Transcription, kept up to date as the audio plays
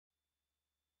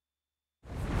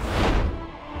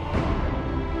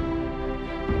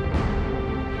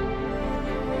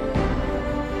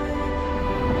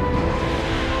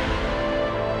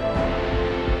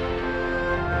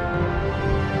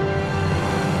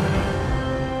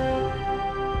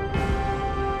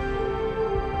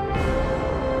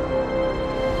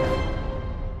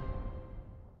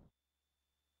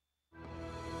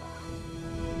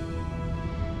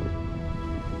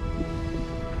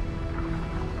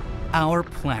Our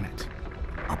planet,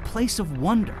 a place of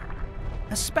wonder,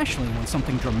 especially when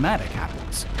something dramatic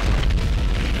happens,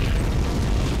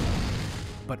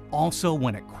 but also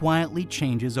when it quietly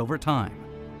changes over time.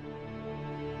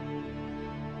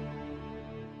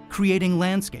 Creating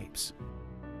landscapes,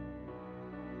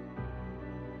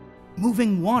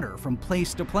 moving water from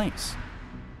place to place,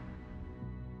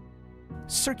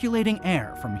 circulating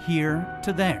air from here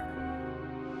to there,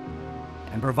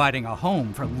 and providing a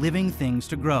home for living things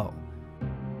to grow,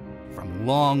 from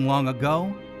long, long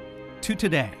ago to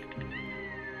today.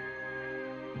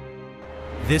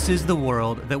 This is the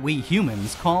world that we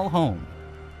humans call home.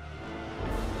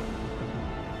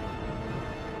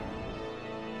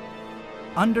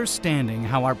 Understanding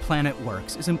how our planet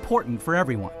works is important for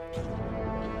everyone.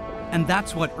 And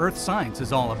that's what Earth science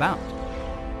is all about.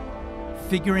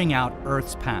 Figuring out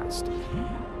Earth's past,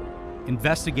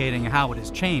 investigating how it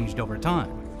has changed over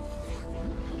time,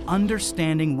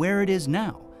 understanding where it is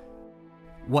now,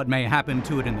 what may happen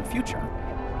to it in the future,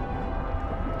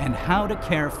 and how to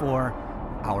care for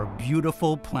our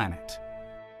beautiful planet.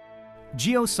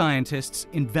 Geoscientists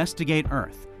investigate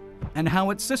Earth and how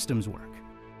its systems work.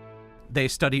 They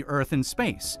study Earth in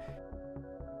space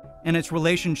and its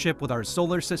relationship with our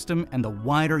solar system and the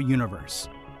wider universe.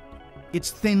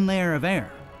 Its thin layer of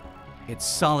air, its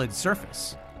solid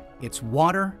surface, its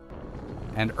water,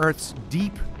 and Earth's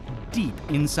deep, deep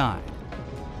inside.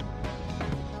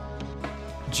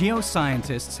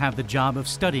 Geoscientists have the job of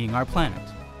studying our planet.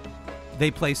 They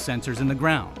place sensors in the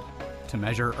ground to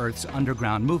measure Earth's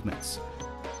underground movements.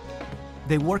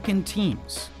 They work in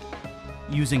teams,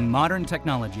 using modern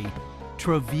technology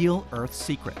to reveal Earth's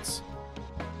secrets.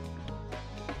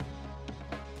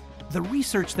 The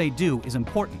research they do is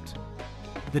important.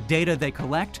 The data they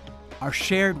collect are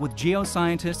shared with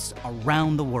geoscientists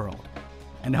around the world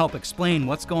and help explain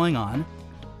what's going on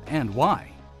and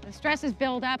why. The stresses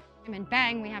build up, and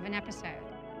bang, we have an episode.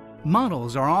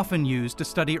 Models are often used to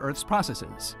study Earth's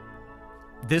processes.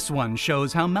 This one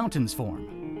shows how mountains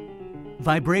form.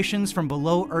 Vibrations from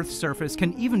below Earth's surface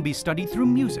can even be studied through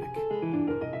music.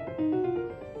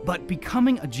 But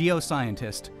becoming a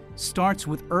geoscientist starts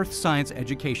with Earth science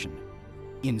education,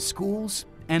 in schools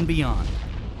and beyond.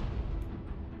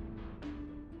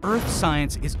 Earth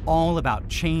science is all about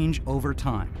change over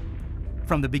time,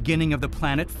 from the beginning of the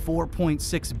planet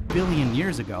 4.6 billion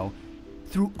years ago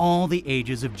through all the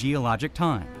ages of geologic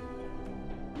time.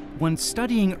 When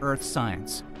studying Earth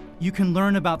science, you can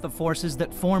learn about the forces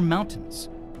that form mountains,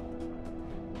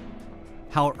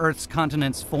 how Earth's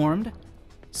continents formed,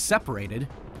 separated,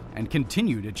 and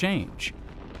continue to change,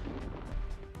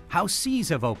 how seas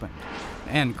have opened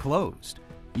and closed.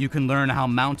 You can learn how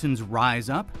mountains rise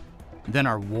up, then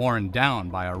are worn down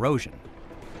by erosion,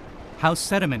 how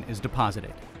sediment is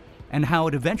deposited, and how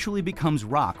it eventually becomes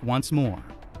rock once more.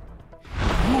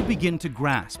 You will begin to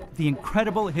grasp the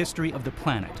incredible history of the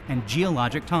planet and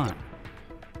geologic time,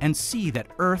 and see that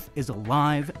Earth is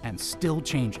alive and still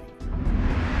changing.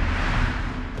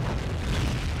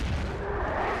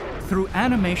 Through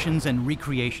animations and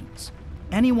recreations,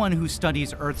 anyone who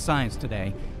studies Earth science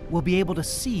today will be able to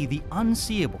see the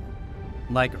unseeable,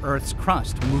 like Earth's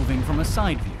crust moving from a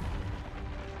side view,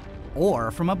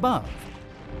 or from above.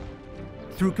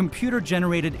 Through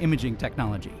computer-generated imaging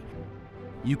technology,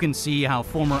 you can see how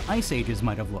former ice ages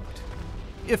might have looked,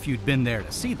 if you'd been there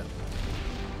to see them.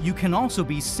 You can also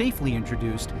be safely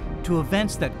introduced to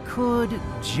events that could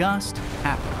just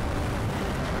happen.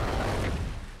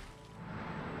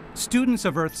 Students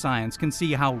of Earth science can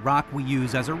see how rock we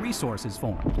use as a resource is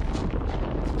formed,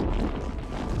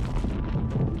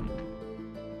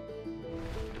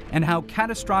 and how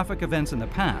catastrophic events in the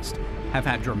past have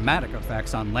had dramatic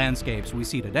effects on landscapes we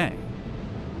see today.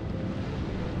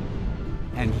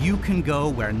 And you can go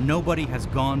where nobody has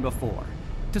gone before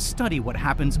to study what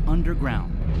happens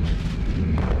underground.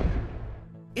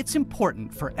 It's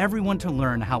important for everyone to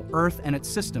learn how Earth and its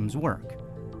systems work.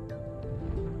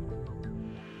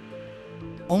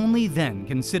 Only then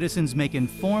can citizens make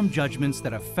informed judgments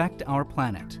that affect our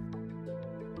planet.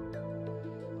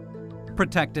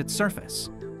 Protect its surface,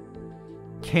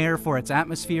 care for its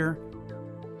atmosphere,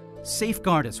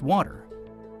 safeguard its water,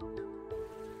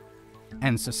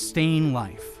 and sustain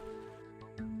life.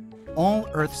 All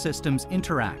Earth systems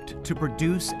interact to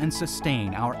produce and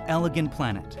sustain our elegant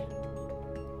planet.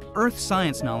 Earth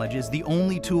science knowledge is the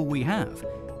only tool we have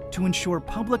to ensure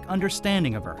public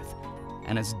understanding of Earth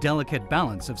and its delicate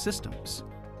balance of systems.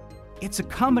 It's a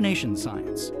combination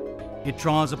science. It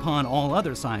draws upon all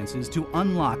other sciences to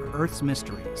unlock Earth's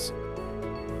mysteries.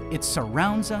 It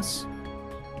surrounds us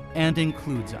and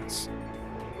includes us.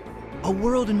 a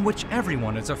world in which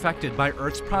everyone is affected by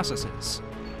Earth's processes,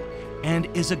 and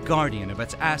is a guardian of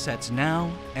its assets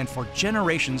now and for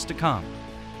generations to come.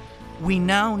 We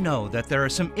now know that there are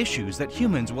some issues that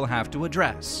humans will have to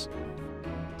address,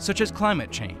 such as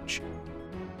climate change,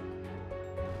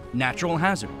 natural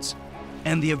hazards,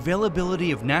 and the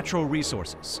availability of natural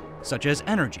resources, such as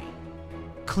energy,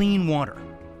 clean water,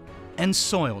 and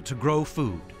soil to grow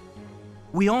food.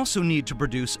 We also need to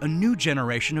produce a new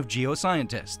generation of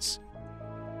geoscientists,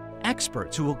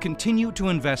 experts who will continue to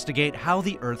investigate how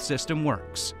the Earth system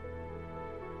works,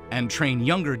 and train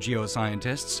younger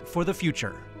geoscientists for the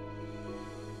future.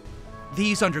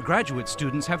 These undergraduate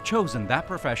students have chosen that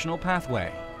professional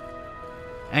pathway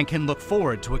and can look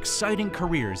forward to exciting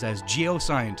careers as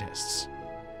geoscientists.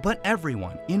 But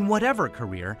everyone, in whatever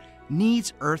career,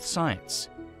 needs Earth science.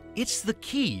 It's the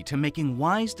key to making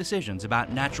wise decisions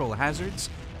about natural hazards,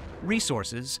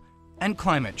 resources, and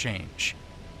climate change.